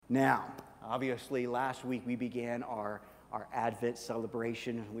Now, obviously, last week we began our Advent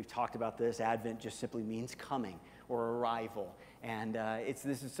celebration. We've talked about this. Advent just simply means coming or arrival. And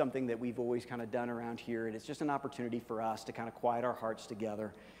this is something that we've always kind of done around here. And it's just an opportunity for us to kind of quiet our hearts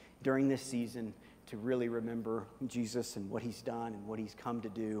together during this season to really remember Jesus and what he's done and what he's come to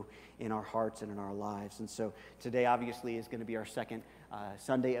do in our hearts and in our lives. And so today, obviously, is going to be our second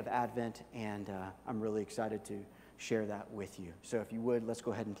Sunday of Advent. And I'm really excited to share that with you. So if you would, let's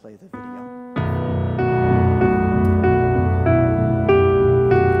go ahead and play the video.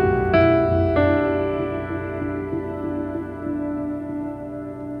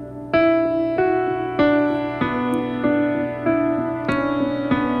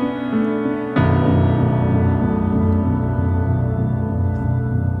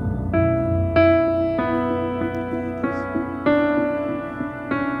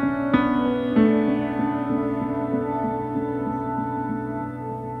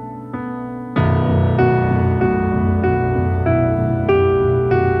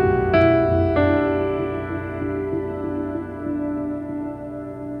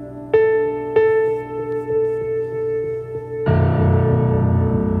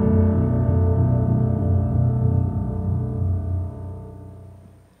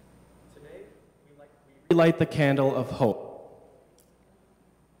 Light the candle of hope.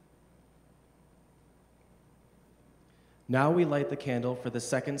 Now we light the candle for the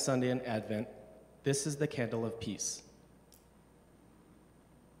second Sunday in Advent. This is the candle of peace.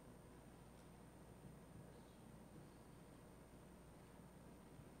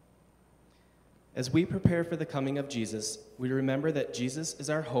 As we prepare for the coming of Jesus, we remember that Jesus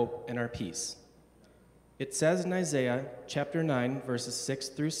is our hope and our peace. It says in Isaiah chapter 9, verses 6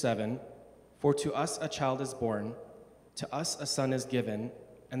 through 7, "For to us a child is born, to us a son is given,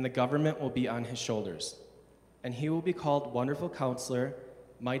 and the government will be on his shoulders. And he will be called Wonderful Counselor,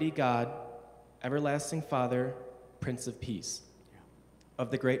 Mighty God, Everlasting Father, Prince of Peace. Of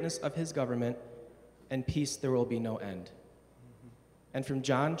the greatness of his government and peace there will be no end." And from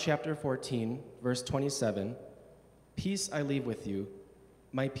John chapter 14, verse 27, "Peace I leave with you,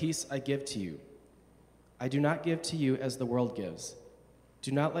 my peace I give to you. I do not give to you as the world gives.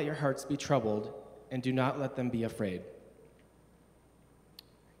 Do not let your hearts be troubled, and do not let them be afraid."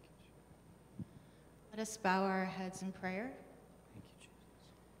 Let us bow our heads in prayer. Thank you,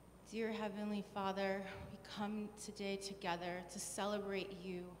 Jesus. Dear Heavenly Father, we come today together to celebrate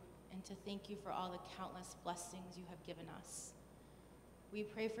you and to thank you for all the countless blessings you have given us. We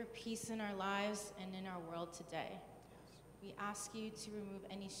pray for peace in our lives and in our world today. We ask you to remove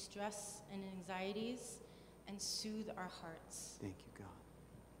any stress and anxieties and soothe our hearts. Thank you, God.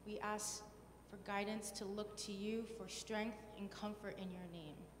 We ask for guidance to look to you for strength and comfort in your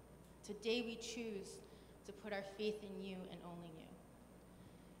name. Today we choose to put our faith in you and only you.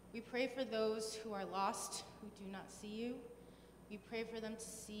 We pray for those who are lost, who do not see you. We pray for them to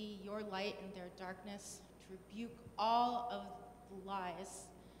see your light in their darkness, to rebuke all of the lies,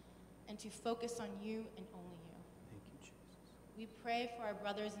 and to focus on you and only you. Thank you, Jesus. We pray for our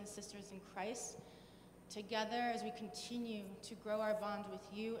brothers and sisters in Christ, together as we continue to grow our bond with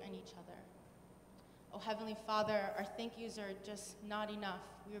you and each other. Oh, Heavenly Father, our thank yous are just not enough.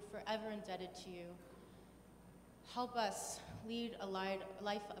 We are forever indebted to you. Help us lead a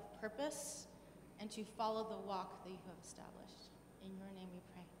life of purpose and to follow the walk that you have established. In your name we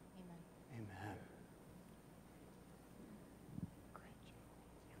pray. Amen. Amen. Great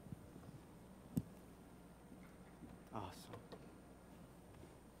job. Awesome.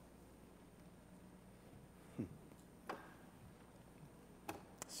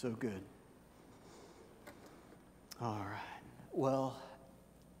 So good. All right. Well,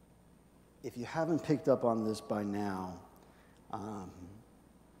 if you haven't picked up on this by now,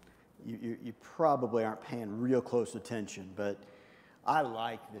 you probably aren't paying real close attention, but I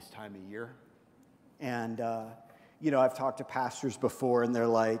like this time of year. And, I've talked to pastors before, and they're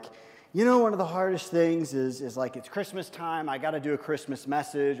like, one of the hardest things is like, it's Christmas time, I got to do a Christmas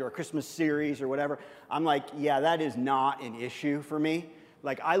message or a Christmas series or whatever. I'm like, yeah, that is not an issue for me.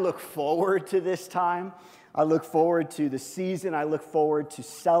 Like, I look forward to this time. I look forward to the season. I look forward to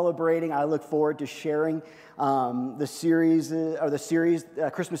celebrating. I look forward to sharing the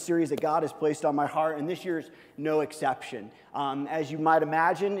Christmas series that God has placed on my heart, and this year's no exception. As you might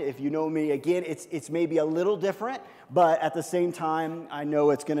imagine, if you know me again, it's maybe a little different, but at the same time, I know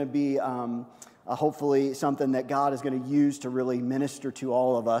it's going to be hopefully something that God is going to use to really minister to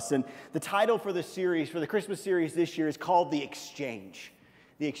all of us. And the title for the series, for the Christmas series this year, is called The Exchange.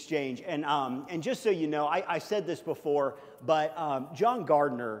 The Exchange. And just so you know, I said this before, but John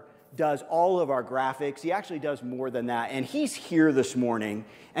Gardner does all of our graphics. He actually does more than that. And he's here this morning.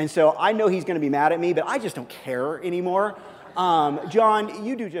 And so I know he's going to be mad at me, but I just don't care anymore. John,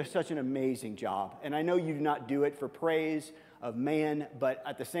 you do just such an amazing job. And I know you do not do it for praise of man, but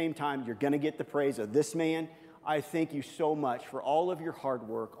at the same time, you're going to get the praise of this man. I thank you so much for all of your hard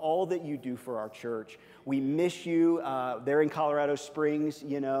work, all that you do for our church. We miss you. They're in Colorado Springs,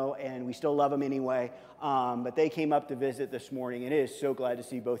 and we still love them anyway. But they came up to visit this morning, and it is so glad to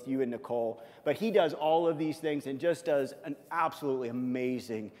see both you and Nicole. But he does all of these things and just does an absolutely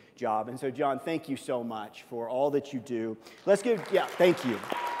amazing job. And so, John, thank you so much for all that you do. Thank you.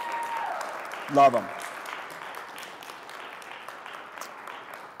 Love them.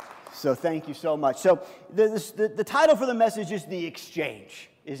 So thank you so much. So the title for the message is The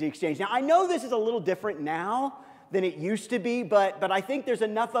Exchange. Now, I know this is a little different now than it used to be, but I think there's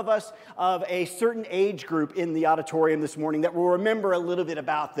enough of us of a certain age group in the auditorium this morning that will remember a little bit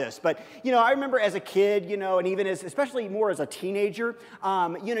about this. But, I remember as a kid, and even especially more as a teenager,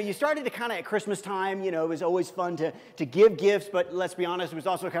 you started to kind of at Christmas time, it was always fun to give gifts, but let's be honest, it was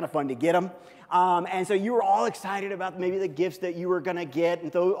also kind of fun to get them. And so you were all excited about maybe the gifts that you were going to get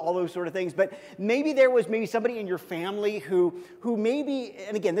and all those sort of things. But maybe there was somebody in your family who maybe,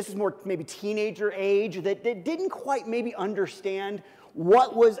 and again, this is more maybe teenager age, that didn't quite maybe understand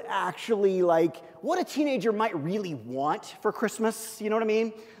what was actually what a teenager might really want for Christmas. You know what I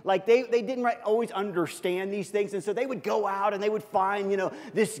mean? Like they didn't always understand these things. And so they would go out and they would find,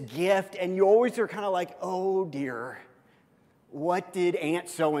 this gift. And you always are kind of like, oh dear. What did Aunt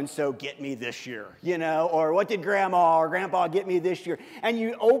so-and-so get me this year? Or what did Grandma or Grandpa get me this year? And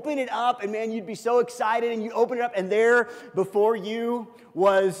you open it up, and man, you'd be so excited, and you open it up, and there before you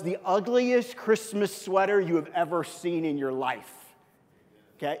was the ugliest Christmas sweater you have ever seen in your life.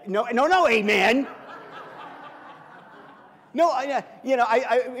 Okay? No, amen. No,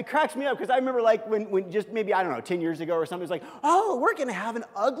 it cracks me up because I remember when just maybe, 10 years ago or something, it was like, oh, we're going to have an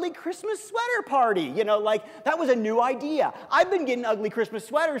ugly Christmas sweater party. That was a new idea. I've been getting ugly Christmas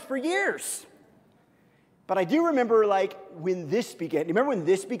sweaters for years. But I do remember when this began. You remember when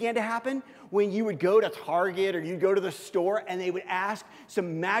this began to happen? When you would go to Target or you'd go to the store and they would ask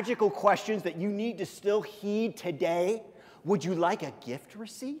some magical questions that you need to still heed today. Would you like a gift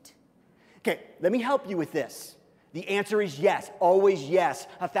receipt? Okay, let me help you with this. The answer is yes, always yes,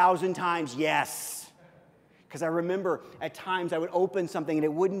 1,000 times yes. Because I remember at times I would open something and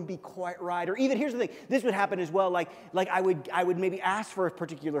it wouldn't be quite right. Or even, here's the thing, this would happen as well, like I would maybe ask for a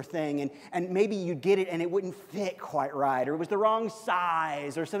particular thing and maybe you'd get it and it wouldn't fit quite right, or it was the wrong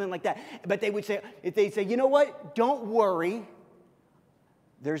size or something like that. But they'd say, you know what, don't worry,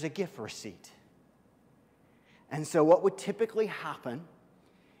 there's a gift receipt. And so what would typically happen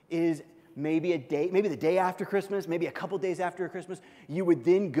is maybe the day after Christmas, maybe a couple days after Christmas, you would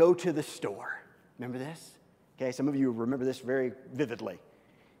then go to the store. Remember this? Okay, some of you remember this very vividly.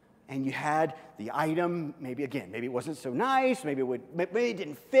 And you had the item, maybe it wasn't so nice, maybe it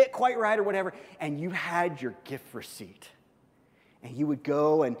didn't fit quite right or whatever, and you had your gift receipt. And you would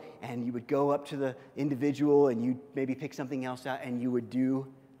go and you would go up to the individual and you'd maybe pick something else out and you would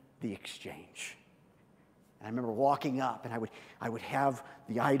do the exchange. And I remember walking up, and I would have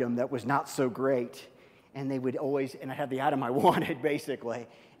the item that was not so great, and I had the item I wanted, basically,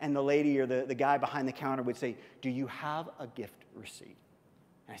 and the lady or the guy behind the counter would say, do you have a gift receipt?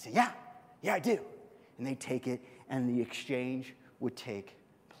 And I say, yeah, I do. And they'd take it, and the exchange would take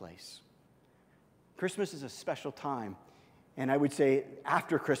place. Christmas is a special time, and I would say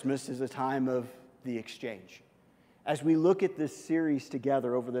after Christmas is a time of the exchange. As we look at this series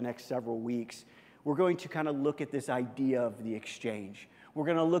together over the next several weeks, we're going to kind of look at this idea of the exchange. We're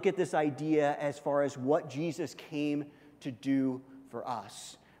going to look at this idea as far as what Jesus came to do for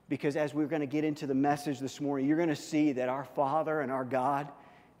us. Because as we're going to get into the message this morning, you're going to see that our Father and our God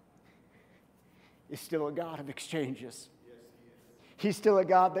is still a God of exchanges. Yes, He is. He's still a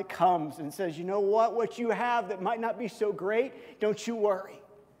God that comes and says, you know what you have that might not be so great, don't you worry.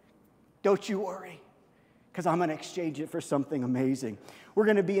 Don't you worry. Because I'm going to exchange it for something amazing. We're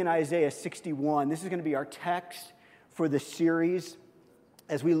going to be in Isaiah 61. This is going to be our text for the series.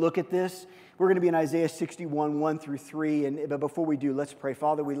 As we look at this, we're going to be in Isaiah 61, 1 through 3. But before we do, let's pray.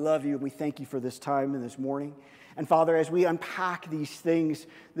 Father, we love you and we thank you for this time and this morning. And Father, as we unpack these things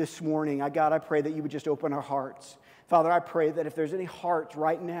this morning, God, I pray that you would just open our hearts. Father, I pray that if there's any hearts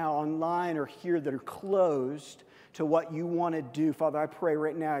right now online or here that are closed to what you want to do, Father, I pray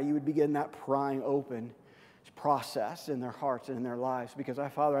right now you would begin that prying open process in their hearts and in their lives, because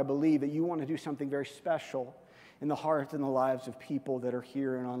Father, I believe that you want to do something very special in the hearts and the lives of people that are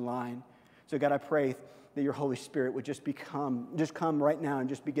here and online. So God, I pray that your Holy Spirit would just come right now and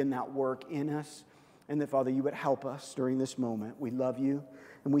just begin that work in us. And that, Father, you would help us during this moment. We love you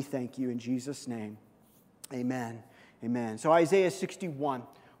and we thank you in Jesus' name. Amen. Amen. So Isaiah 61.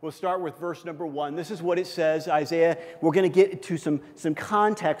 We'll start with verse number 1. This is what it says. Isaiah, we're going to get to some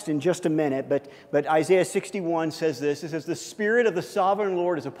context in just a minute, but Isaiah 61 says this. It says, "The Spirit of the Sovereign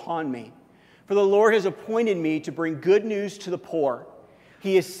Lord is upon me, for the Lord has appointed me to bring good news to the poor.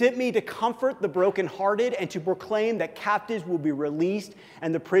 He has sent me to comfort the brokenhearted and to proclaim that captives will be released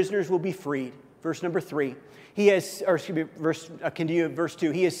and the prisoners will be freed." Verse number 3. Verse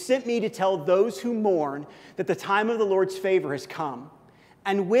 2. "He has sent me to tell those who mourn that the time of the Lord's favor has come,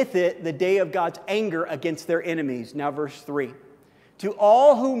 and with it the day of God's anger against their enemies." Now verse 3. "To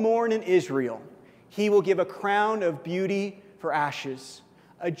all who mourn in Israel, he will give a crown of beauty for ashes,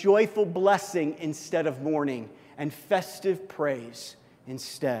 a joyful blessing instead of mourning, and festive praise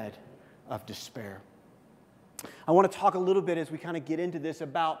instead of despair." I want to talk a little bit as we kind of get into this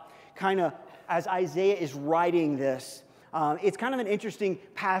about as Isaiah is writing this. It's kind of an interesting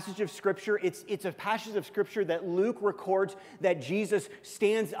passage of Scripture. It's a passage of Scripture that Luke records that Jesus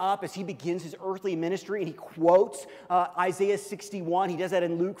stands up as he begins his earthly ministry, and he quotes Isaiah 61. He does that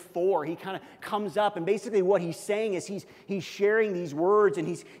in Luke 4. He kind of comes up, and basically what he's saying is he's sharing these words, and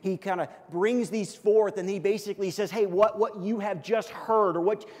he kind of brings these forth, and he basically says, hey, what you have just heard, or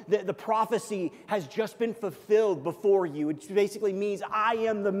what the prophecy has just been fulfilled before you. It basically means I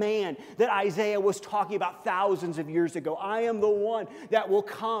am the man that Isaiah was talking about thousands of years ago. I am the one that will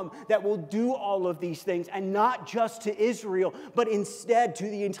come, that will do all of these things, and not just to Israel, but instead to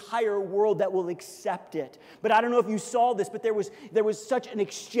the entire world that will accept it. But I don't know if you saw this, but there was such an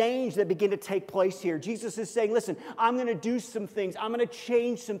exchange that began to take place here. Jesus is saying, listen, I'm going to do some things. I'm going to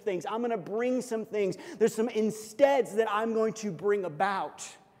change some things. I'm going to bring some things. There's some insteads that I'm going to bring about.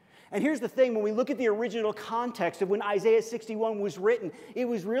 And here's the thing, when we look at the original context of when Isaiah 61 was written, it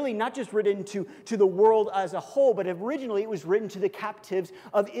was really not just written to the world as a whole, but originally it was written to the captives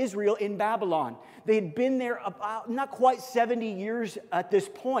of Israel in Babylon. They had been there about not quite 70 years at this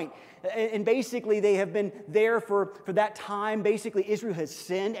point. And basically they have been there for that time. Basically Israel has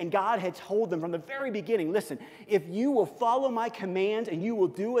sinned, and God had told them from the very beginning, listen, if you will follow my commands and you will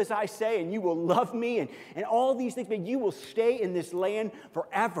do as I say and you will love me and all these things, you will stay in this land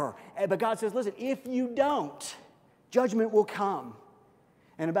forever. But God says, listen, if you don't, judgment will come.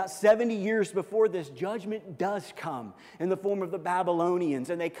 And about 70 years before this, judgment does come in the form of the Babylonians.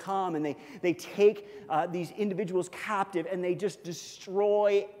 And they come and they take these individuals captive and they just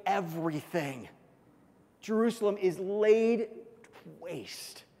destroy everything. Jerusalem is laid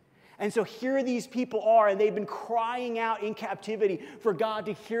waste. And so here these people are, and they've been crying out in captivity for God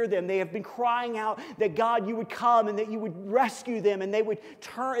to hear them. They have been crying out that God, you would come and that you would rescue them. And they would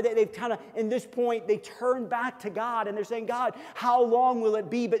turn, they've kind of, in this point, they turn back to God. And they're saying, God, how long will it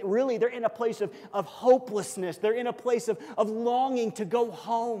be? But really, they're in a place of hopelessness. They're in a place of longing to go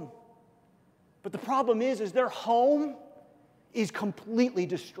home. But the problem is their home is completely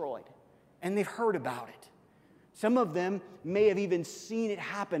destroyed. And they've heard about it. Some of them may have even seen it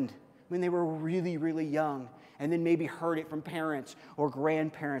happen when they were really, really young, and then maybe heard it from parents or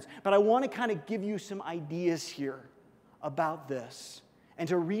grandparents. But I want to kind of give you some ideas here about this, and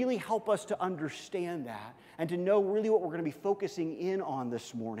to really help us to understand that, and to know really what we're going to be focusing in on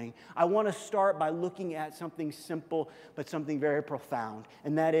this morning. I want to start by looking at something simple, but something very profound,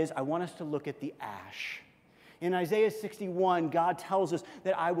 and that is, I want us to look at the ash. In Isaiah 61, God tells us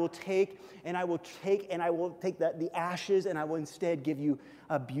that I will take the ashes, and I will instead give you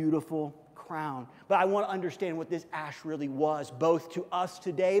a beautiful crown. But I want to understand what this ash really was, both to us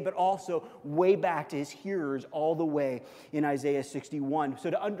today, but also way back to his hearers all the way in Isaiah 61. So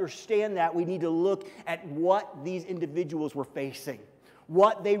to understand that, we need to look at what these individuals were facing.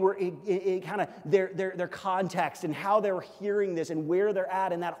 What they were in kind of their context, and how they were hearing this, and where they're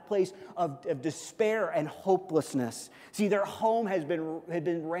at in that place of despair and hopelessness. See, their home had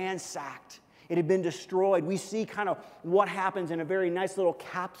been ransacked. It had been destroyed. We see kind of what happens in a very nice little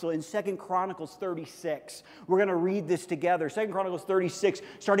capsule in 2 Chronicles 36. We're going to read this together. 2 Chronicles 36,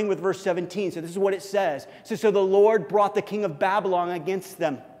 starting with verse 17. So this is what it says. So the Lord brought the king of Babylon against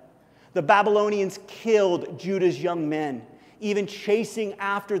them. The Babylonians killed Judah's young men, even chasing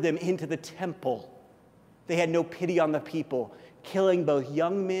after them into the temple. They had no pity on the people, killing both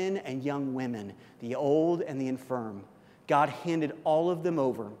young men and young women, the old and the infirm. God handed all of them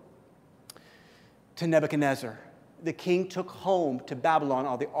over to Nebuchadnezzar. The king took home to Babylon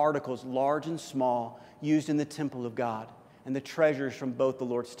all the articles, large and small, used in the temple of God, and the treasures from both the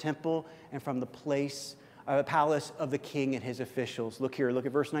Lord's temple and from the place the palace of the king and his officials. Look here, look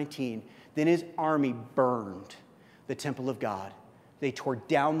at verse 19. Then his army burned the temple of God. They tore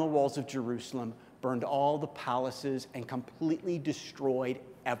down the walls of Jerusalem, burned all the palaces, and completely destroyed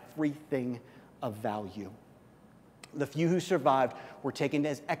everything of value. The few who survived were taken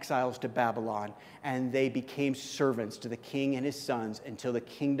as exiles to Babylon, and they became servants to the king and his sons until the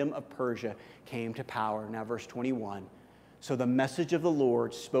kingdom of Persia came to power. Now, verse 21. So the message of the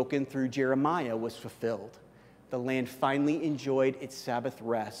Lord spoken through Jeremiah was fulfilled. The land finally enjoyed its Sabbath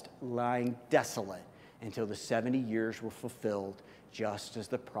rest, lying desolate until the 70 years were fulfilled, just as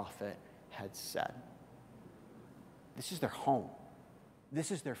the prophet had said. This is their home.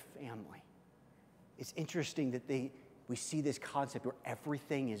 This is their family. It's interesting that we see this concept where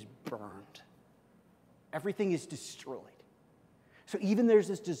everything is burned. Everything is destroyed. So even there's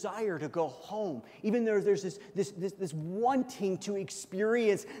this desire to go home. Even there's this wanting to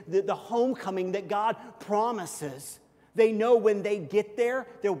experience the homecoming that God promises. They know when they get there,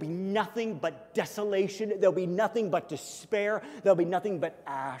 there will be nothing but desolation. There'll be nothing but despair. There'll be nothing but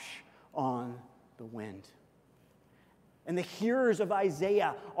ash on the wind. And the hearers of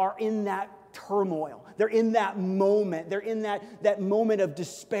Isaiah are in that turmoil. They're in that moment. They're in that moment of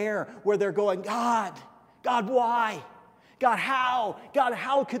despair where they're going, God, why? God, how? God,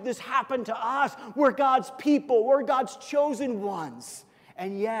 how could this happen to us? We're God's people. We're God's chosen ones.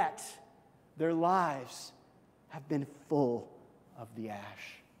 And yet, their lives have been full of the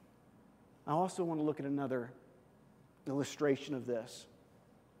ash. I also want to look at another illustration of this.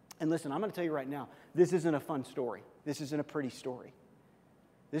 And listen, I'm going to tell you right now, this isn't a fun story. This isn't a pretty story.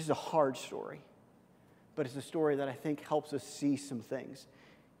 This is a hard story. But it's a story that I think helps us see some things.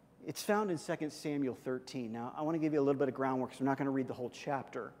 It's found in 2 Samuel 13. Now, I want to give you a little bit of groundwork because we're not going to read the whole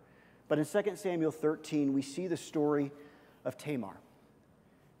chapter. But in 2 Samuel 13, we see the story of Tamar.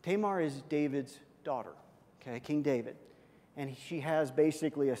 Tamar is David's daughter, okay, King David. And she has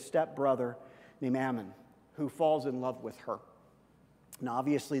basically a stepbrother named Ammon who falls in love with her. Now,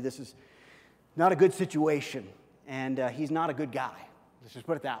 obviously, this is not a good situation, and he's not a good guy. Let's just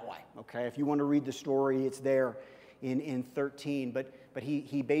put it that way, okay? If you want to read the story, it's there in 13. But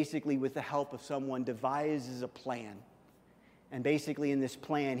he basically, with the help of someone, devises a plan. And basically in this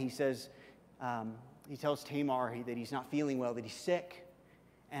plan, he says, he tells Tamar that he's not feeling well, that he's sick.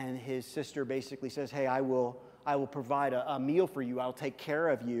 And his sister basically says, hey, I will provide a meal for you. I'll take care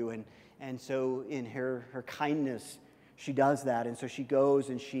of you. And so in her kindness, she does that. And so she goes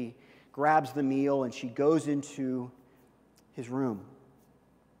and she grabs the meal and she goes into his room.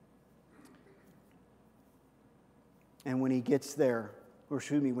 And when he gets there,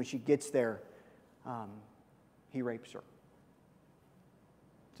 when she gets there, he rapes her.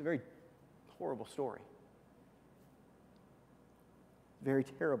 It's a very horrible story. Very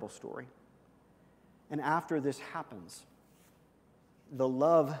terrible story. And after this happens, the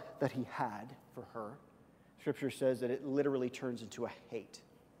love that he had for her, Scripture says that it literally turns into a hate.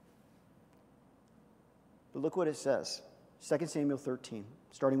 But look what it says. 2 Samuel 13,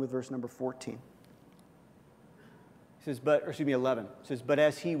 starting with verse number 14. It says, 11. It says, but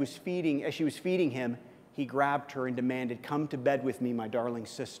as she was feeding him, he grabbed her and demanded, come to bed with me, my darling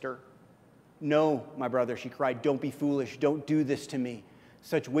sister. No, my brother, she cried, don't be foolish. Don't do this to me.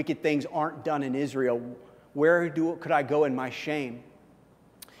 Such wicked things aren't done in Israel. Where could I go in my shame?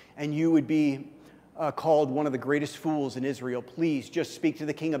 And you would be called one of the greatest fools in Israel. Please just speak to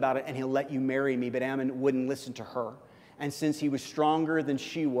the king about it and he'll let you marry me. But Ammon wouldn't listen to her. And since he was stronger than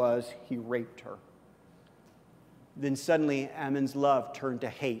she was, he raped her. Then suddenly Ammon's love turned to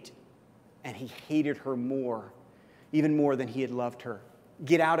hate, and he hated her more, even more than he had loved her.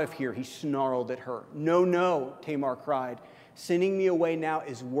 Get out of here, he snarled at her. No, no, Tamar cried. Sending me away now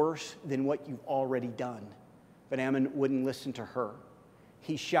is worse than what you've already done. But Ammon wouldn't listen to her.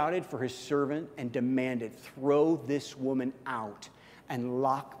 He shouted for his servant and demanded, throw this woman out and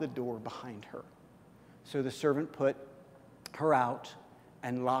lock the door behind her. So the servant put her out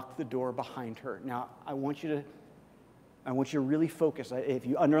and locked the door behind her. Now, I want you to really focus. If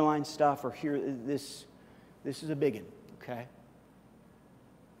you underline stuff or hear this is a big one, okay?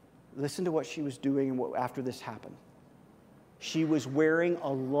 Listen to what she was doing after this happened. She was wearing a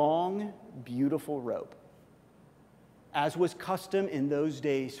long, beautiful robe, as was custom in those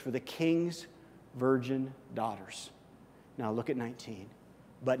days for the king's virgin daughters. Now look at 19.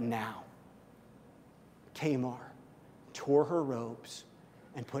 But now, Tamar tore her robes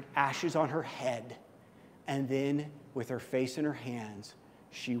and put ashes on her head, and then, with her face in her hands,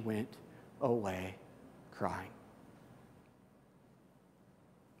 she went away crying.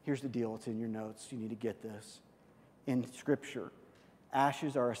 Here's the deal. It's in your notes. You need to get this. In Scripture,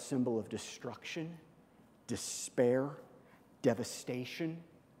 ashes are a symbol of destruction despair, devastation,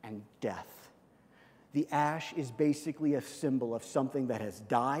 and death. The ash is basically a symbol of something that has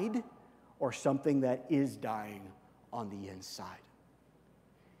died or something that is dying on the inside.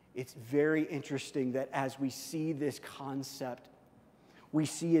 It's very interesting that as we see this concept, we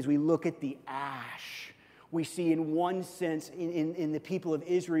see as we look at the ash, we see in one sense in the people of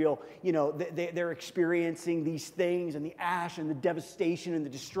Israel, they're experiencing these things and the ash and the devastation and the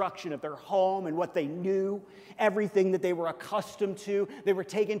destruction of their home and what they knew, everything that they were accustomed to. They were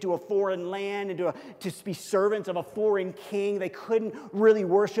taken to a foreign land and to be servants of a foreign king. They couldn't really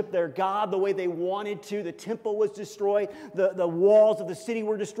worship their God the way they wanted to. The temple was destroyed. The walls of the city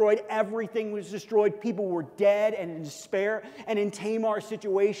were destroyed. Everything was destroyed. People were dead and in despair. And in Tamar's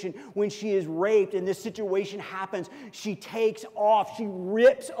situation, when she is raped and this situation happens, she takes off, she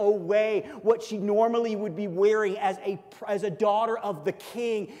rips away what she normally would be wearing as a daughter of the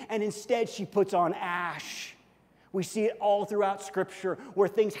king, and instead she puts on ash. We see it all throughout Scripture where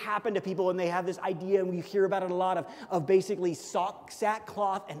things happen to people and they have this idea, and we hear about it a lot, of basically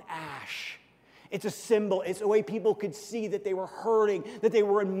sackcloth and ash. It's a symbol. It's a way people could see that they were hurting, that they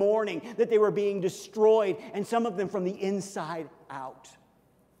were in mourning, that they were being destroyed, and some of them from the inside out.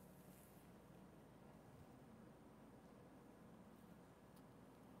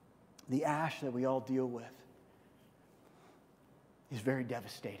 The ash that we all deal with is very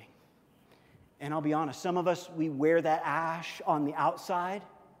devastating. And I'll be honest, some of us, we wear that ash on the outside,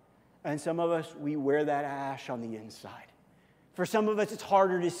 and some of us, we wear that ash on the inside. For some of us, it's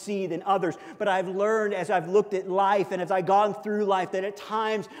harder to see than others. But I've learned as I've looked at life and as I've gone through life that at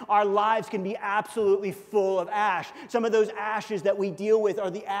times our lives can be absolutely full of ash. Some of those ashes that we deal with are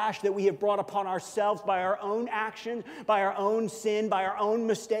the ash that we have brought upon ourselves by our own actions, by our own sin, by our own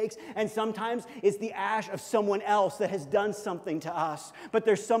mistakes. And sometimes it's the ash of someone else that has done something to us. But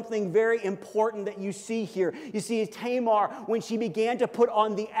there's something very important that you see here. You see, Tamar, when she began to put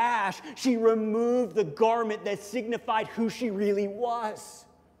on the ash, she removed the garment that signified who she really was.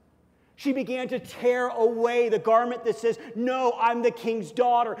 She began to tear away the garment that says, no, I'm the king's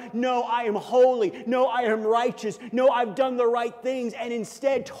daughter. No, I am holy. No, I am righteous. No, I've done the right things. And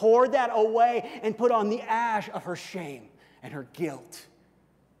instead tore that away and put on the ash of her shame and her guilt.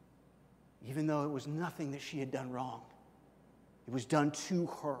 Even though it was nothing that she had done wrong. It was done to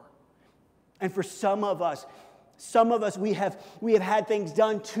her. And for some of us, we have had things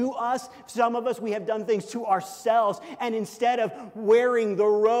done to us. Some of us, we have done things to ourselves. And instead of wearing the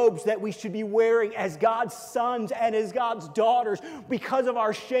robes that we should be wearing as God's sons and as God's daughters, because of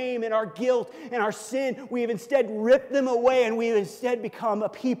our shame and our guilt and our sin, we have instead ripped them away, and we have instead become a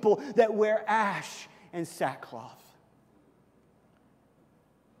people that wear ash and sackcloth.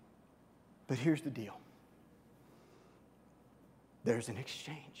 But here's the deal. There's an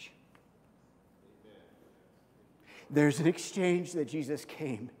exchange. There's an exchange that Jesus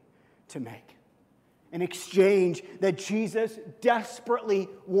came to make. An exchange that Jesus desperately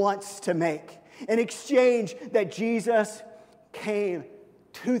wants to make. An exchange that Jesus came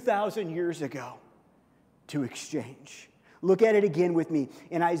 2,000 years ago to exchange. Look at it again with me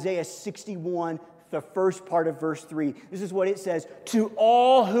in Isaiah 61, the first part of verse 3. This is what it says. To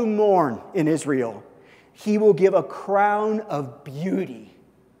all who mourn in Israel, he will give a crown of beauty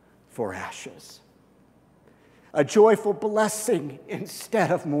for ashes. A joyful blessing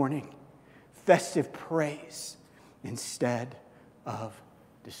instead of mourning. Festive praise instead of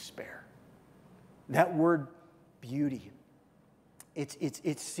despair. That word beauty,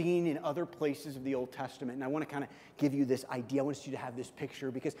 it's seen in other places of the Old Testament. And I want to kind of give you this idea. I want you to have this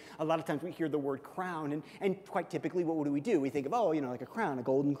picture because a lot of times we hear the word crown and quite typically what do? We think of, like a crown, a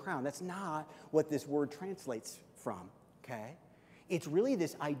golden crown. That's not what this word translates from, okay? It's really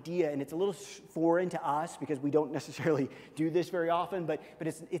this idea, and it's a little foreign to us because we don't necessarily do this very often, but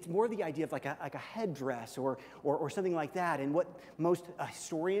it's more the idea of like a headdress or something like that. And what most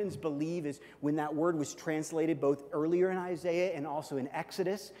historians believe is when that word was translated both earlier in Isaiah and also in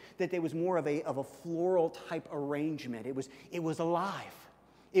Exodus, that there was more of a floral type arrangement. It was alive.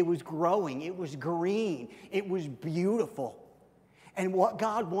 It was growing. It was green. It was beautiful. And what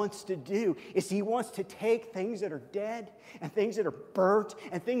God wants to do is he wants to take things that are dead and things that are burnt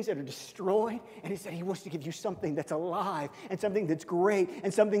and things that are destroyed. And he said he wants to give you something that's alive and something that's great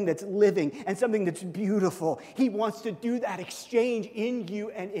and something that's living and something that's beautiful. He wants to do that exchange in you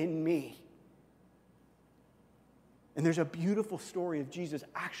and in me. And there's a beautiful story of Jesus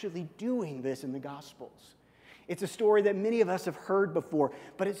actually doing this in the Gospels. It's a story that many of us have heard before,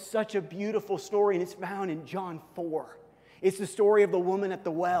 but it's such a beautiful story, and it's found in John 4. It's the story of the woman at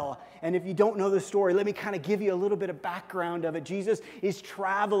the well. And if you don't know the story, let me kind of give you a little bit of background of it. Jesus is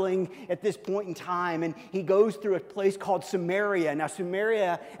traveling at this point in time, and he goes through a place called Samaria. Now,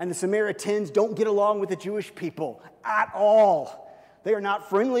 Samaria and the Samaritans don't get along with the Jewish people at all. They are not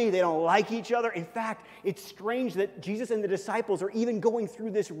friendly. They don't like each other. In fact, it's strange that Jesus and the disciples are even going through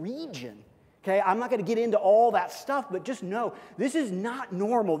this region. Okay, I'm not going to get into all that stuff, but just know this is not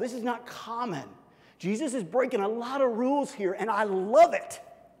normal. This is not common. Jesus is breaking a lot of rules here, and I love it.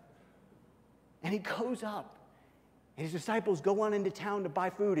 And he goes up, and his disciples go on into town to buy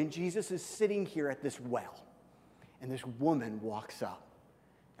food, and Jesus is sitting here at this well. And this woman walks up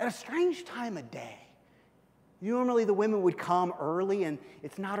at a strange time of day. Normally the women would come early, and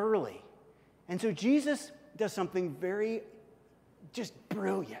it's not early. And so Jesus does something very just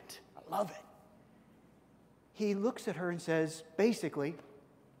brilliant. I love it. He looks at her and says, basically,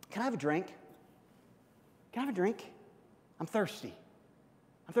 can I have a drink? Can I have a drink? I'm thirsty.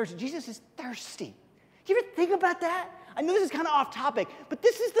 I'm thirsty. Jesus is thirsty. Do you ever think about that? I know this is kind of off topic, but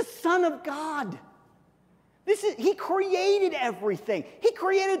this is the Son of God. He created everything. He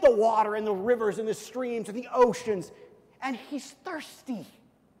created the water and the rivers and the streams and the oceans, and he's thirsty.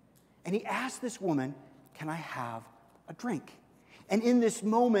 And he asked this woman, can I have a drink? And in this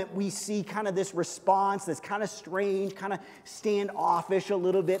moment, we see kind of this response that's kind of strange, kind of standoffish a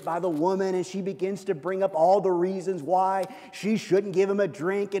little bit by the woman, and she begins to bring up all the reasons why she shouldn't give him a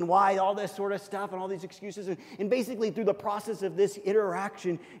drink and why all this sort of stuff and all these excuses. And basically, through the process of this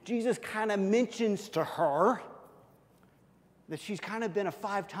interaction, Jesus kind of mentions to her that she's kind of been a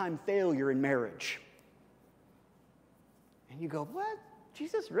 5-time failure in marriage. And you go, what?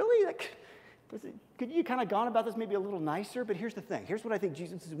 Jesus, really? Could you kind of gone about this maybe a little nicer? But here's the thing. Here's what I think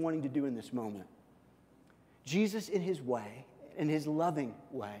Jesus is wanting to do in this moment. Jesus, in his way, in his loving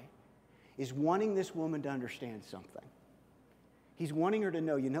way, is wanting this woman to understand something. He's wanting her to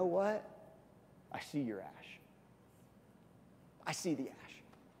know, you know what? I see your ash. I see the ash.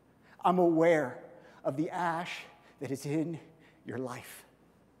 I'm aware of the ash that is in your life.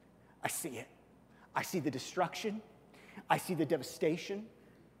 I see it. I see the destruction. I see the devastation.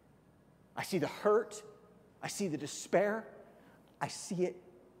 I see the hurt. I see the despair. I see it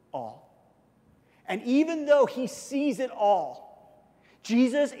all. And even though he sees it all,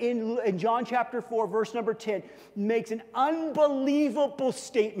 Jesus in John chapter 4, verse number 10, makes an unbelievable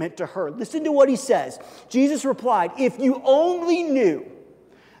statement to her. Listen to what he says. Jesus replied, if you only knew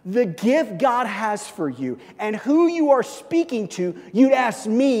the gift God has for you and who you are speaking to, you'd ask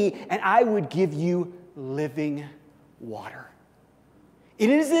me and I would give you living water.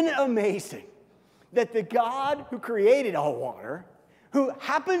 Isn't it amazing that the God who created all water, who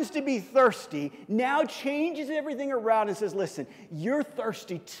happens to be thirsty, now changes everything around and says, listen, you're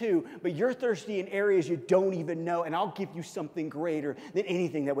thirsty too, but you're thirsty in areas you don't even know, and I'll give you something greater than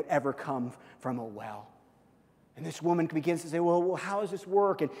anything that would ever come from a well. And this woman begins to say, well, how does this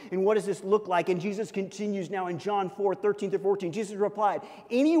work? And what does this look like? And Jesus continues now in John 4, 13 to 14. Jesus replied,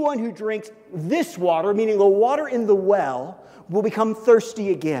 anyone who drinks this water, meaning the water in the well, will become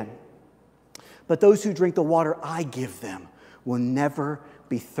thirsty again. But those who drink the water I give them will never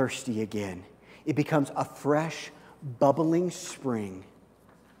be thirsty again. It becomes a fresh, bubbling spring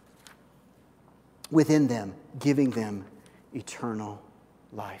within them, giving them eternal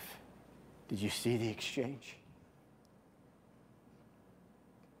life. Did you see the exchange?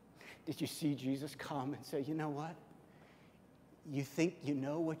 Did you see Jesus come and say, you know what? You think you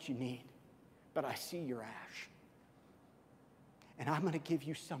know what you need, but I see your ash. And I'm going to give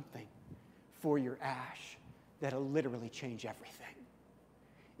you something for your ash that'll literally change everything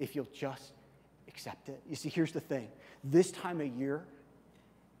if you'll just accept it. You see, here's the thing. This time of year,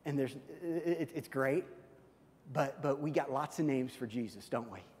 and it's great, but we got lots of names for Jesus,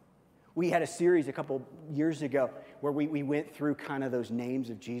 don't we? We had a series a couple years ago where we went through kind of those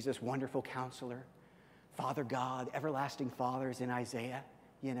names of Jesus, Wonderful Counselor, Father God, Everlasting Father is in Isaiah,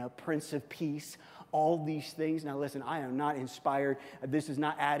 Prince of Peace, all these things. Now listen, I am not inspired. This is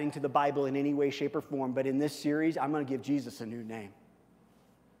not adding to the Bible in any way, shape, or form, but in this series, I'm going to give Jesus a new name.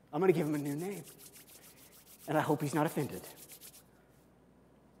 I'm going to give him a new name. And I hope he's not offended.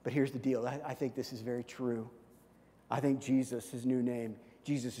 But here's the deal. I think this is very true. I think Jesus, his new name,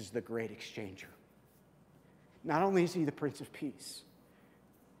 Jesus is the great exchanger. Not only is he the Prince of Peace,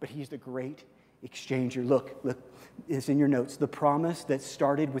 but he's the great exchanger. Look, it's in your notes. The promise that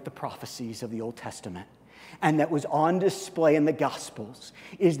started with the prophecies of the Old Testament and that was on display in the Gospels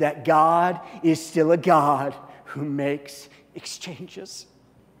is that God is still a God who makes exchanges.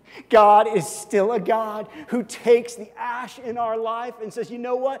 God is still a God who takes the ash in our life and says, you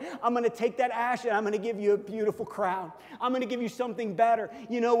know what? I'm going to take that ash and I'm going to give you a beautiful crown. I'm going to give you something better.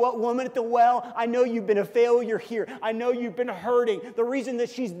 You know what, woman at the well, I know you've been a failure here. I know you've been hurting. The reason that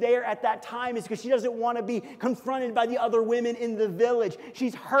she's there at that time is because she doesn't want to be confronted by the other women in the village.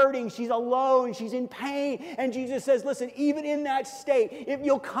 She's hurting. She's alone. She's in pain. And Jesus says, listen, even in that state, if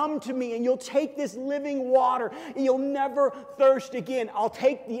you'll come to me and you'll take this living water, you'll never thirst again. I'll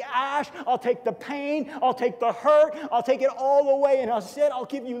take the ash, I'll take the pain, I'll take the hurt, I'll take it all away, and I'll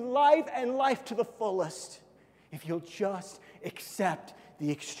give you life and life to the fullest if you'll just accept the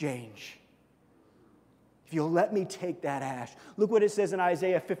exchange. If you'll let me take that ash. Look what it says in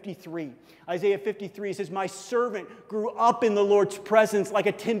Isaiah 53. Isaiah 53 says, my servant grew up in the Lord's presence like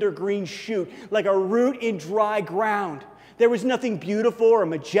a tender green shoot, like a root in dry ground. There was nothing beautiful or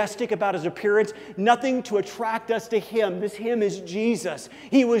majestic about his appearance, nothing to attract us to him. This him is Jesus.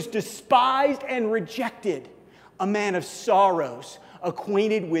 He was despised and rejected, a man of sorrows,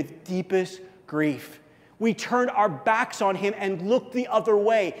 acquainted with deepest grief. We turned our backs on him and looked the other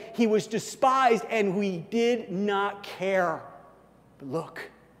way. He was despised and we did not care. But look,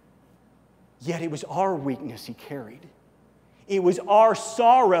 yet it was our weakness he carried. It was our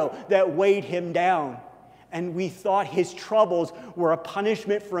sorrow that weighed him down. And we thought his troubles were a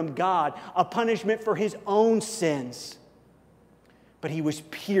punishment from God, a punishment for his own sins. But he was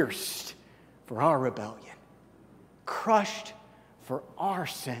pierced for our rebellion, crushed for our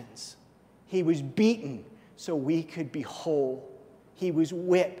sins. He was beaten so we could be whole. He was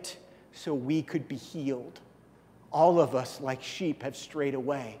whipped so we could be healed. All of us, like sheep, have strayed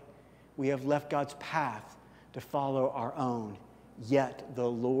away. We have left God's path to follow our own. Yet the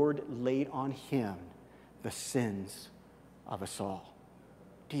Lord laid on him the sins of us all.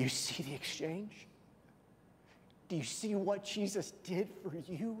 Do you see the exchange? Do you see what Jesus did for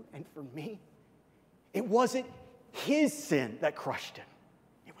you and for me? It wasn't his sin that crushed him.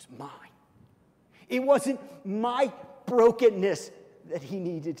 It was mine. It wasn't my brokenness that he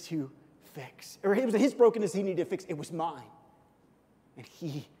needed to fix. Or it was his brokenness he needed to fix. It was mine. And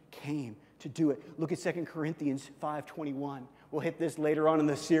he came to do it. Look at 2 Corinthians 5:21. We'll hit this later on in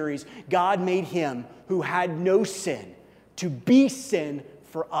the series. God made him who had no sin to be sin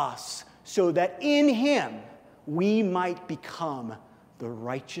for us, so that in him we might become the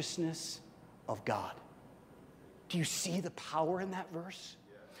righteousness of God. Do you see the power in that verse?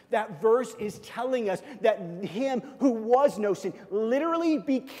 That verse is telling us that him who was no sin literally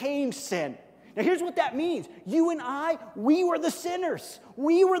became sin. Now here's what that means. You and I, we were the sinners.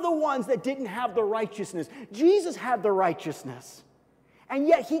 We were the ones that didn't have the righteousness. Jesus had the righteousness. And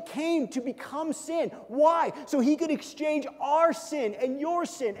yet he came to become sin. Why? So he could exchange our sin and your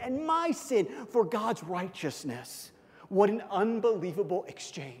sin and my sin for God's righteousness. What an unbelievable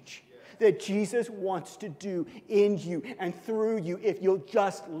exchange that Jesus wants to do in you and through you if you'll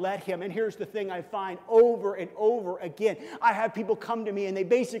just let him. And here's the thing I find over and over again. I have people come to me and they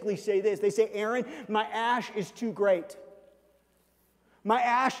basically say this. They say, Aaron, my ash is too great. My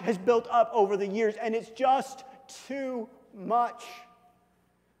ash has built up over the years and it's just too much.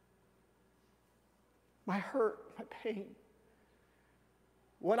 My hurt, my pain,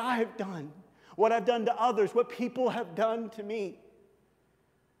 what I have done, what I've done to others, what people have done to me.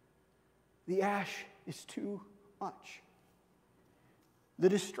 The ash is too much. The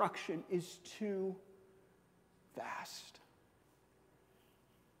destruction is too vast.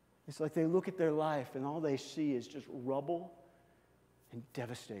 It's like they look at their life and all they see is just rubble and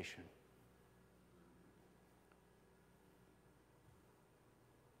devastation.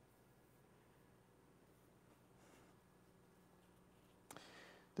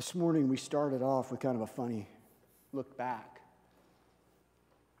 This morning we started off with kind of a funny look back.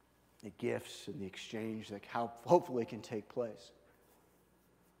 The gifts and the exchange that hopefully can take place.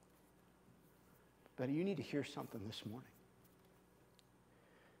 But you need to hear something this morning.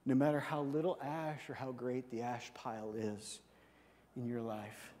 No matter how little ash or how great the ash pile is in your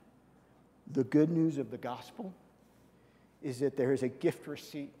life, the good news of the gospel is that there is a gift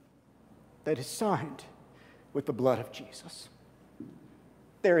receipt that is signed with the blood of Jesus.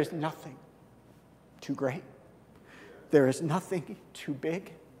 There is nothing too great. There is nothing too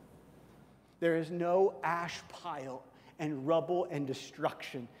big. There is no ash pile and rubble and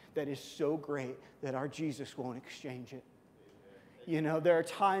destruction that is so great that our Jesus won't exchange it. You know, there are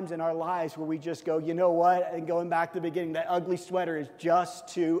times in our lives where we just go, you know what? And going back to the beginning, that ugly sweater is just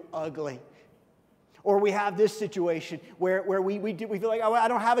too ugly. Or we have this situation where we feel like, oh, I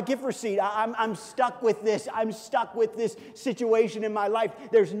don't have a gift receipt. I'm stuck with this. I'm stuck with this situation in my life.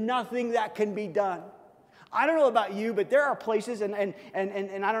 There's nothing that can be done. I don't know about you, but there are places, and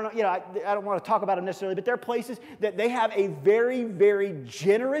I don't know, I don't want to talk about them necessarily, but there are places that they have a very, very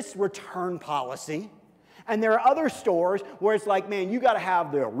generous return policy. And there are other stores where it's like, man, you got to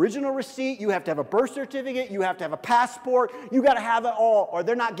have the original receipt, you have to have a birth certificate, you have to have a passport, you got to have it all, or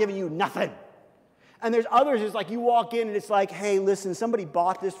they're not giving you nothing. And there's others, it's like you walk in and it's like, hey, listen, somebody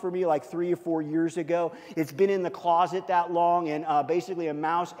bought this for me like 3 or 4 years ago. It's been in the closet that long, and basically a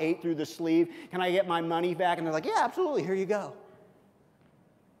mouse ate through the sleeve. Can I get my money back? And they're like, yeah, absolutely, here you go.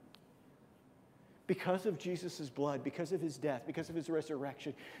 Because of Jesus' blood, because of his death, because of his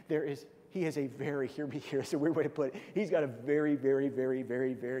resurrection, he has a very, hear me here, it's a weird way to put it, he's got a very, very, very,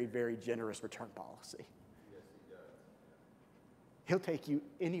 very, very, very generous return policy. Yes, he does. He'll take you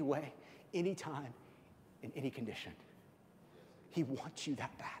anyway, anytime, in any condition. He wants you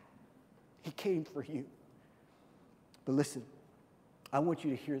that bad. He came for you. But listen, I want you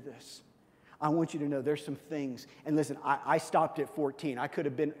to hear this. I want you to know there's some things, and listen, I stopped at 14. I could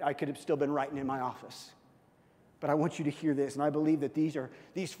have still been writing in my office. But I want you to hear this, and I believe that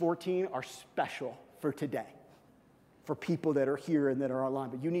these 14 are special for today, for people that are here and that are online.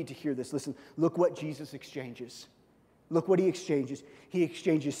 But you need to hear this. Listen, look what Jesus exchanges. Look what he exchanges. He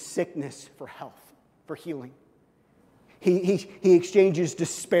exchanges sickness for health, for healing. He exchanges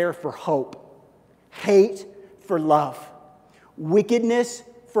despair for hope, hate for love, wickedness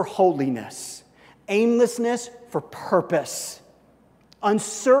for holiness, aimlessness for purpose,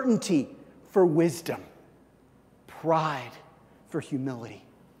 uncertainty for wisdom, pride for humility,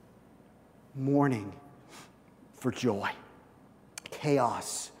 mourning for joy,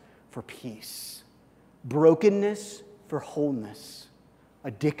 chaos for peace, brokenness for wholeness,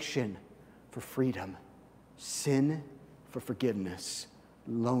 addiction for freedom, sin for forgiveness,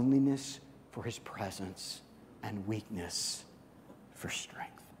 loneliness for his presence, and weakness for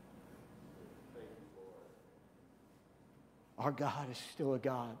strength. Our God is still a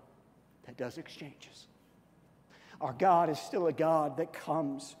God that does exchanges. Our God is still a God that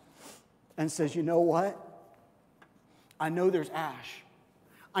comes and says, you know what? I know there's ash.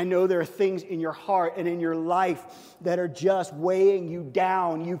 I know there are things in your heart and in your life that are just weighing you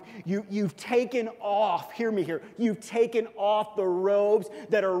down. You've taken off, hear me here, you've taken off the robes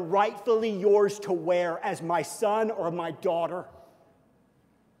that are rightfully yours to wear as my son or my daughter.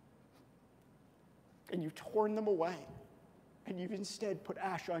 And you've torn them away. And you've instead put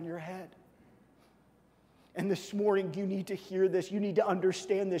ash on your head. And this morning, you need to hear this. You need to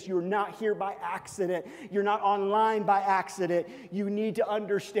understand this. You're not here by accident. You're not online by accident. You need to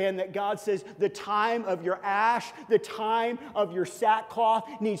understand that God says the time of your ash, the time of your sackcloth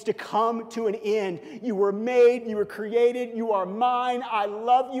needs to come to an end. You were made, you were created, you are mine, I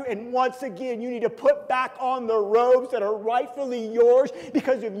love you. And once again, you need to put back on the robes that are rightfully yours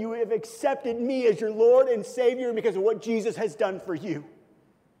because of you have accepted me as your Lord and Savior and because of what Jesus has done for you.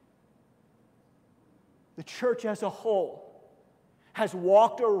 The church as a whole has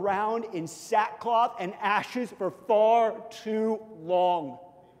walked around in sackcloth and ashes for far too long.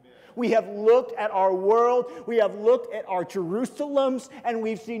 Amen. We have looked at our world, we have looked at our Jerusalems, and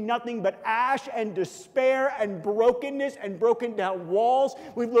we've seen nothing but ash and despair and brokenness and broken down walls.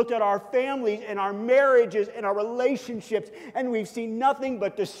 We've looked at our families and our marriages and our relationships, and we've seen nothing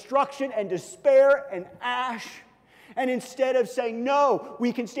but destruction and despair and ash. And instead of saying, no,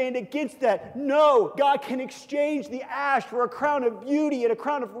 we can stand against that. No, God can exchange the ash for a crown of beauty and a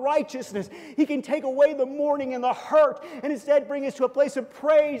crown of righteousness. He can take away the mourning and the hurt and instead bring us to a place of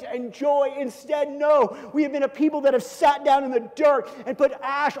praise and joy. Instead, no, we have been a people that have sat down in the dirt and put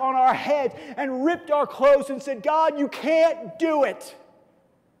ash on our heads and ripped our clothes and said, God, you can't do it.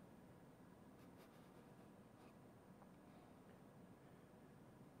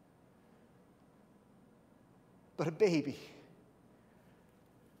 But a baby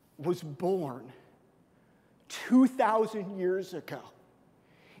was born 2,000 years ago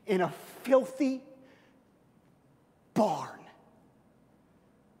in a filthy barn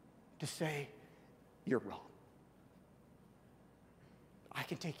to say, you're wrong. I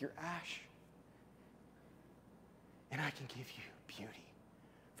can take your ash and I can give you beauty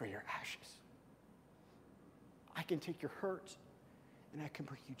for your ashes. I can take your hurt and I can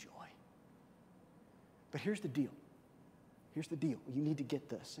bring you joy. But here's the deal. Here's the deal. You need to get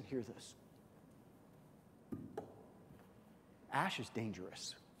this and hear this. Ash is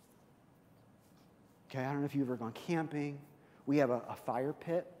dangerous. Okay, I don't know if you've ever gone camping. We have a fire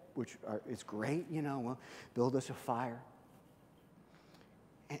pit, which is great, we'll build us a fire.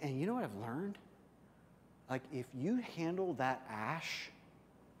 And you know what I've learned? Like, if you handle that ash,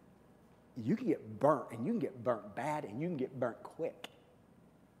 you can get burnt, and you can get burnt bad, and you can get burnt quick.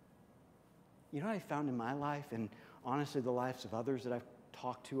 You know what I found in my life, and honestly the lives of others that I've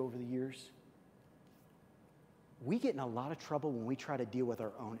talked to over the years? We get in a lot of trouble when we try to deal with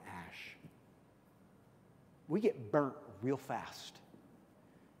our own ash. We get burnt real fast.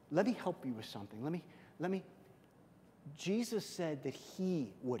 Let me help you with something. Let me. Jesus said that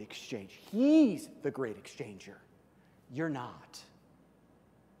he would exchange. He's the great exchanger. You're not.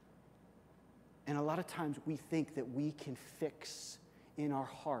 And a lot of times we think that we can fix in our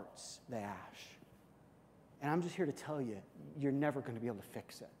hearts the ash. And I'm just here to tell you, you're never going to be able to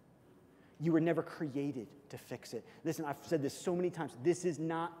fix it. You were never created to fix it. Listen, I've said this so many times. This is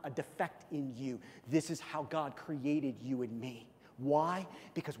not a defect in you. This is how God created you and me. Why?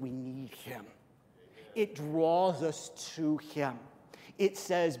 Because we need him. It draws us to him. It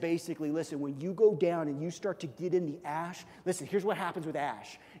says basically, listen, when you go down and you start to get in the ash, listen, here's what happens with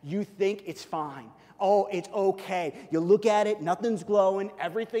ash. You think it's fine. Oh, it's okay. You look at it, nothing's glowing,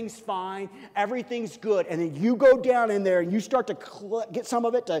 everything's fine, everything's good. And then you go down in there and you start to get some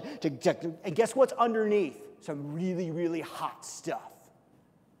of it and guess what's underneath? Some really, really hot stuff.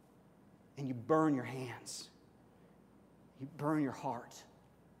 And you burn your hands. You burn your heart.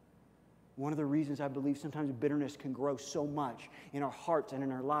 One of the reasons I believe sometimes bitterness can grow so much in our hearts and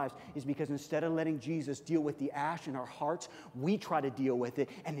in our lives is because instead of letting Jesus deal with the ash in our hearts, we try to deal with it,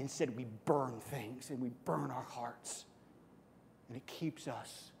 and instead we burn things and we burn our hearts. And it keeps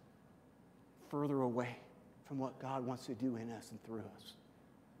us further away from what God wants to do in us and through us.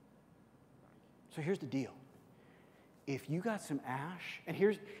 So here's the deal. If you got some ash, and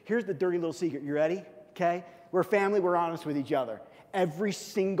here's the dirty little secret. You ready? Okay? We're a family, we're honest with each other. Every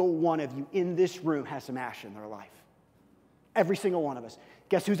single one of you in this room has some ash in their life. Every single one of us.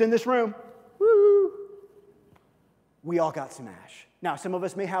 Guess who's in this room? Woo! We all got some ash. Now, some of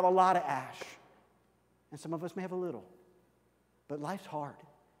us may have a lot of ash, and some of us may have a little. But life's hard.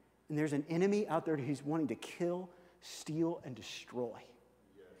 And there's an enemy out there who's wanting to kill, steal, and destroy.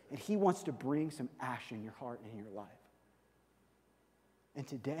 And he wants to bring some ash in your heart and in your life. And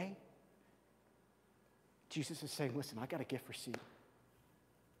today, Jesus is saying, listen, I got a gift for you.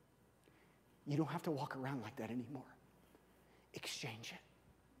 You don't have to walk around like that anymore. Exchange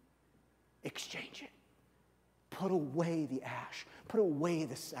it. Exchange it. Put away the ash. Put away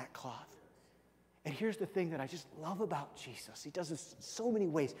the sackcloth. And here's the thing that I just love about Jesus. He does this in so many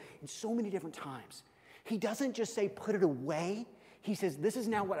ways, in so many different times. He doesn't just say put it away. He says, this is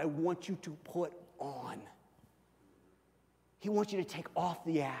now what I want you to put on. He wants you to take off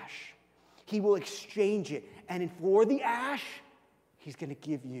the ash. He will exchange it. And for the ash, he's going to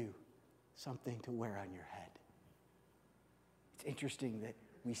give you something to wear on your head. It's interesting that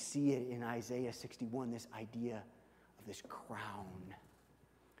we see it in Isaiah 61, this idea of this crown.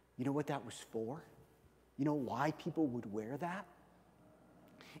 You know what that was for? You know why people would wear that?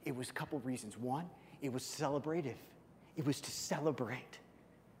 It was a couple of reasons. One, it was celebrative. It was to celebrate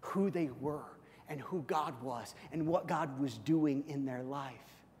who they were and who God was and what God was doing in their life.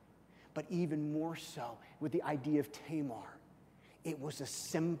 But even more so with the idea of Tamar, it was a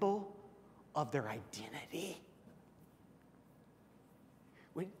symbol of their identity.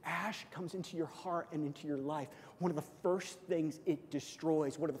 When ash comes into your heart and into your life, one of the first things it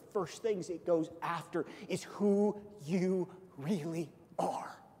destroys, one of the first things it goes after is who you really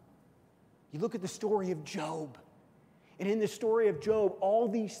are. You look at the story of Job. And in the story of Job, all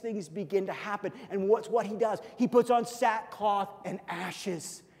these things begin to happen. And what's what he does? He puts on sackcloth and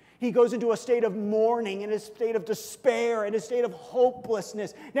ashes. He goes into a state of mourning, and a state of despair, and a state of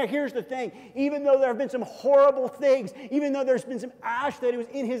hopelessness. Now, here's the thing. Even though there have been some horrible things, even though there's been some ash that was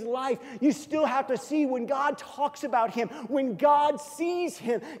in his life, you still have to see when God talks about him, when God sees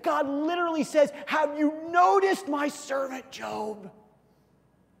him, God literally says, have you noticed my servant Job?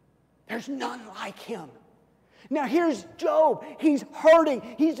 There's none like him. Now here's Job. He's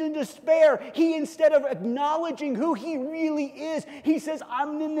hurting. He's in despair. He, instead of acknowledging who he really is, he says,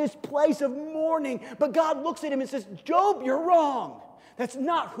 I'm in this place of mourning. But God looks at him and says, Job, you're wrong. That's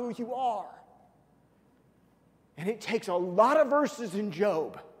not who you are. And it takes a lot of verses in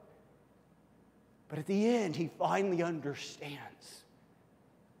Job. But at the end, he finally understands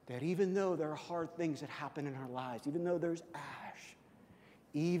that even though there are hard things that happen in our lives, even though there's ash,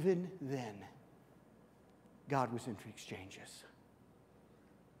 even then, God was into exchanges.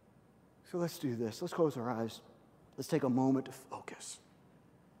 So let's do this. Let's close our eyes. Let's take a moment to focus.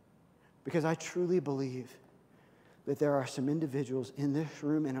 Because I truly believe that there are some individuals in this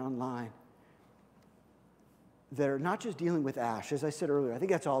room and online that are not just dealing with ash. As I said earlier, I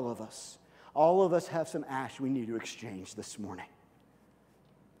think that's all of us. All of us have some ash we need to exchange this morning.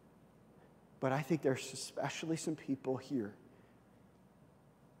 But I think there's especially some people here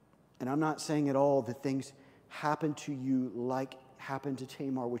And I'm not saying at all that things happen to you like happened to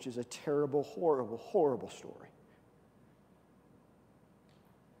Tamar, which is a terrible, horrible, horrible story.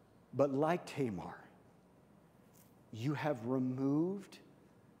 But like Tamar, you have removed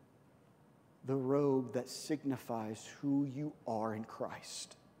the robe that signifies who you are in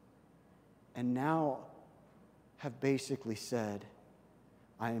Christ. And now have basically said,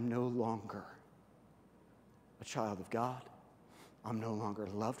 I am no longer a child of God. I'm no longer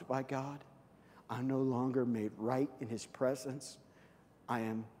loved by God. I'm no longer made right in His presence. I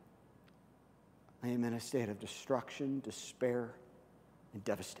am in a state of destruction, despair, and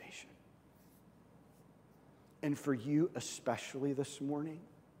devastation. And for you especially this morning,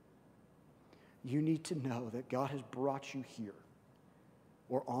 you need to know that God has brought you here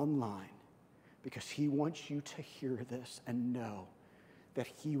or online because He wants you to hear this and know that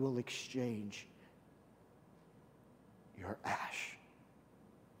He will exchange your ash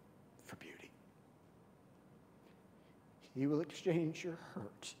for beauty. He will exchange your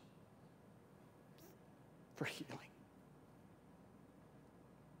hurt for healing.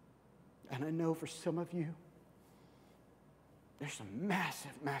 And I know for some of you, there's some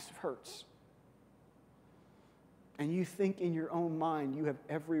massive, massive hurts. And you think in your own mind you have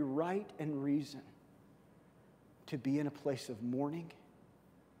every right and reason to be in a place of mourning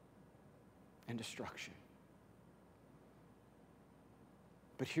and destruction.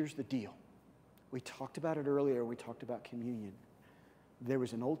 But here's the deal. We talked about it earlier. We talked about communion. There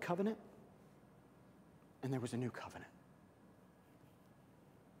was an old covenant and there was a new covenant.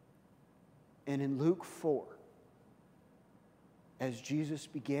 And in Luke 4, as Jesus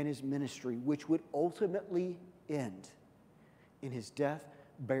began His ministry, which would ultimately end in His death,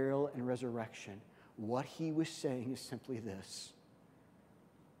 burial, and resurrection, what He was saying is simply this: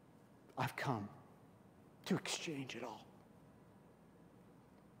 I've come to exchange it all.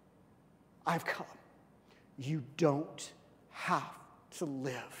 I've come. You don't have to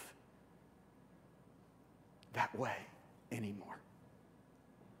live that way anymore.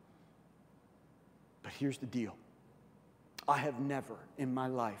 But here's the deal. I have never in my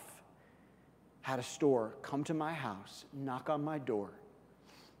life had a store come to my house, knock on my door,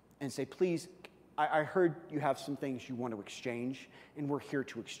 and say, please, I heard you have some things you want to exchange, and we're here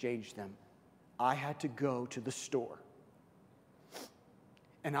to exchange them. I had to go to the store,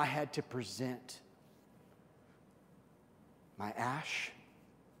 and I had to present my ash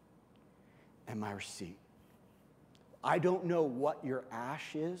and my receipt. I don't know what your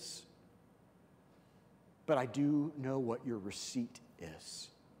ash is, but I do know what your receipt is.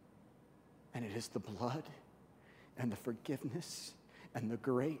 And it is the blood and the forgiveness and the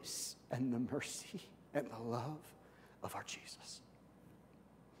grace and the mercy and the love of our Jesus.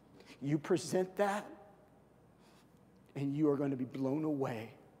 You present that, and you are going to be blown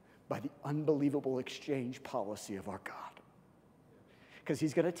away by the unbelievable exchange policy of our God. Because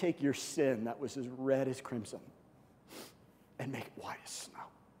He's going to take your sin that was as red as crimson and make it white as snow.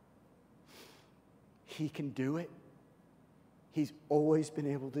 He can do it. He's always been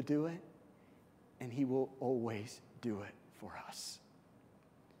able to do it, and He will always do it for us.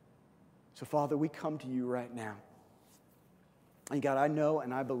 So, Father, we come to You right now. And God, I know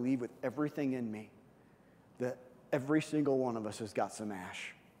and I believe with everything in me that every single one of us has got some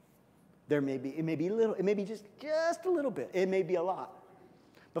ash. It may be a little, it may be just a little bit. It may be a lot.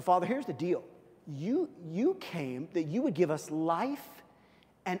 But Father, here's the deal. You came that You would give us life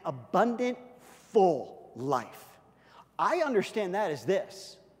and abundant, full life. I understand that as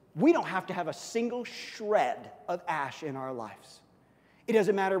this. We don't have to have a single shred of ash in our lives. It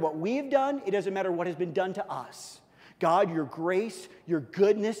doesn't matter what we've done. It doesn't matter what has been done to us. God, Your grace, Your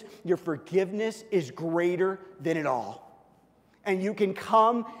goodness, Your forgiveness is greater than it all. And You can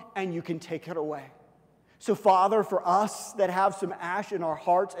come and You can take it away. So, Father, for us that have some ash in our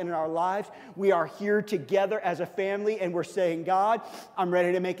hearts and in our lives, we are here together as a family and we're saying, God, I'm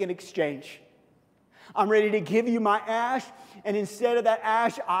ready to make an exchange. I'm ready to give You my ash, and instead of that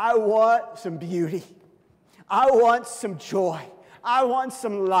ash, I want some beauty. I want some joy. I want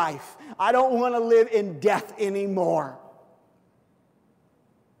some life. I don't want to live in death anymore.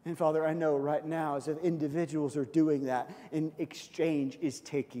 And Father, I know right now as if individuals are doing that, an exchange is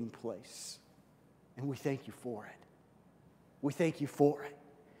taking place. And we thank You for it. We thank You for it.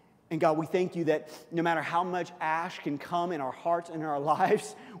 And God, we thank You that no matter how much ash can come in our hearts and in our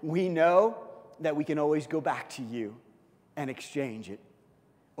lives, we know that we can always go back to You and exchange it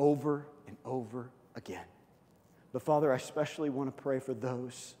over and over again. But Father, I especially want to pray for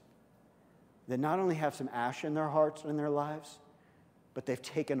those that not only have some ash in their hearts and in their lives, but they've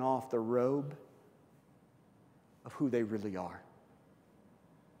taken off the robe of who they really are.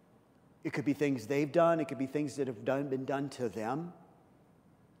 It could be things they've done. It could be things that have been done to them.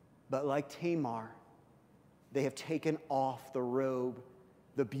 But like Tamar, they have taken off the robe,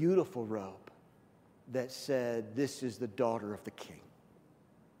 the beautiful robe that said, this is the daughter of the king.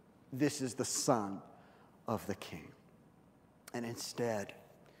 This is the son of the king. And instead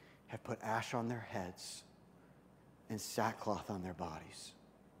have put ash on their heads and sackcloth on their bodies.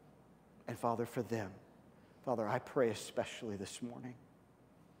 And Father, for them, Father, I pray especially this morning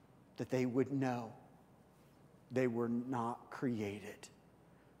that they would know they were not created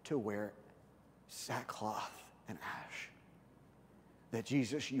to wear sackcloth and ash. That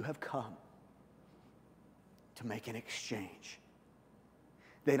Jesus, you have come to make an exchange.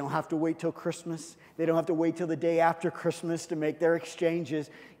 They don't have to wait till Christmas. They don't have to wait till the day after Christmas to make their exchanges.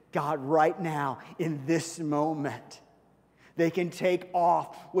 God, right now, in this moment, they can take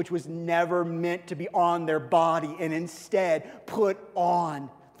off which was never meant to be on their body and instead put on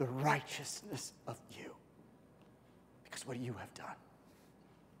the righteousness of you. Because what you have done.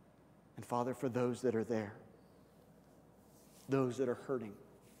 And Father, for those that are there, those that are hurting,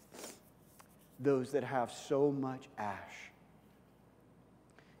 those that have so much ash,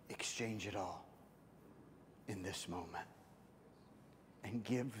 exchange it all in this moment and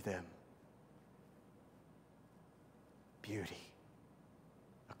give them beauty,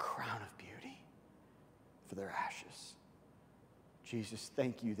 a crown of beauty for their ashes. Jesus,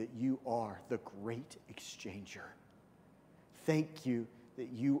 thank you that you are the great exchanger. Thank you that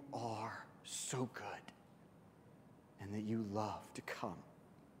you are so good and that you love to come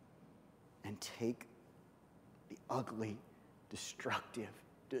and take the ugly, destructive,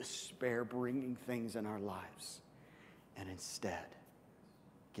 despair-bringing things in our lives and instead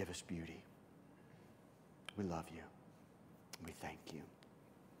give us beauty. We love you. We thank you.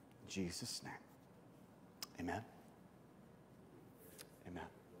 In Jesus' name, amen. Amen.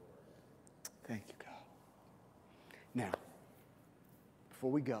 Thank you, God. Now,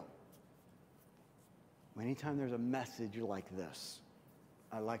 before we go, anytime there's a message like this,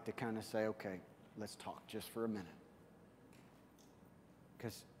 I like to kind of say, okay, let's talk just for a minute.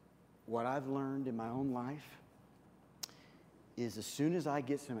 Because what I've learned in my own life is as soon as I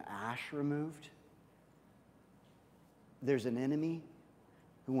get some ash removed, there's an enemy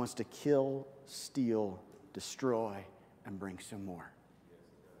who wants to kill, steal, destroy, and bring some more.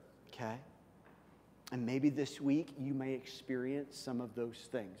 Okay? And maybe this week you may experience some of those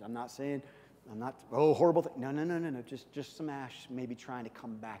things. I'm not, horrible thing. No. Just some ash maybe trying to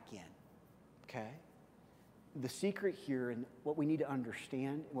come back in. Okay? The secret here and what we need to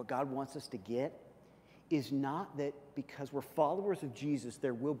understand, what God wants us to get, is not that because we're followers of Jesus,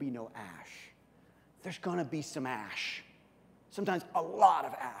 there will be no ash. There's going to be some ash. Sometimes a lot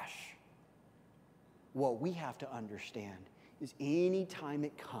of ash. What we have to understand is any time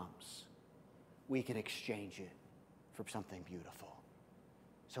it comes, we can exchange it for something beautiful.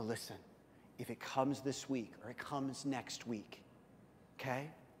 So listen, if it comes this week or it comes next week, okay,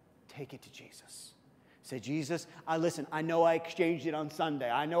 take it to Jesus. Say, Jesus, I know I exchanged it on Sunday.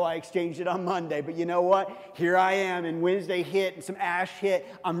 I know I exchanged it on Monday, but you know what? Here I am, and Wednesday hit, and some ash hit.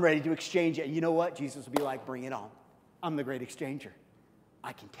 I'm ready to exchange it. And you know what? Jesus will be like, bring it on. I'm the great exchanger.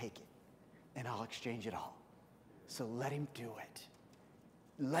 I can take it, and I'll exchange it all. So let him do it.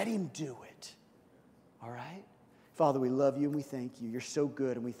 Let him do it. All right? Father, we love you, and we thank you. You're so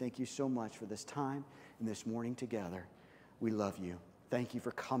good, and we thank you so much for this time and this morning together. We love you. Thank you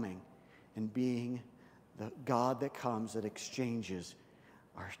for coming and being the God that comes, that exchanges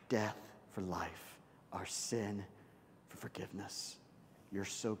our death for life, our sin for forgiveness. You're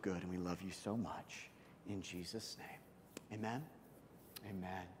so good, and we love you so much. In Jesus' name, amen,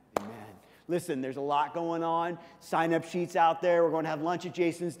 amen, amen. Listen, there's a lot going on. Sign-up sheets out there. We're going to have lunch at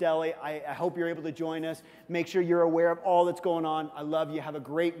Jason's Deli. I hope you're able to join us. Make sure you're aware of all that's going on. I love you. Have a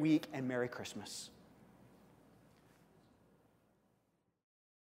great week, and Merry Christmas.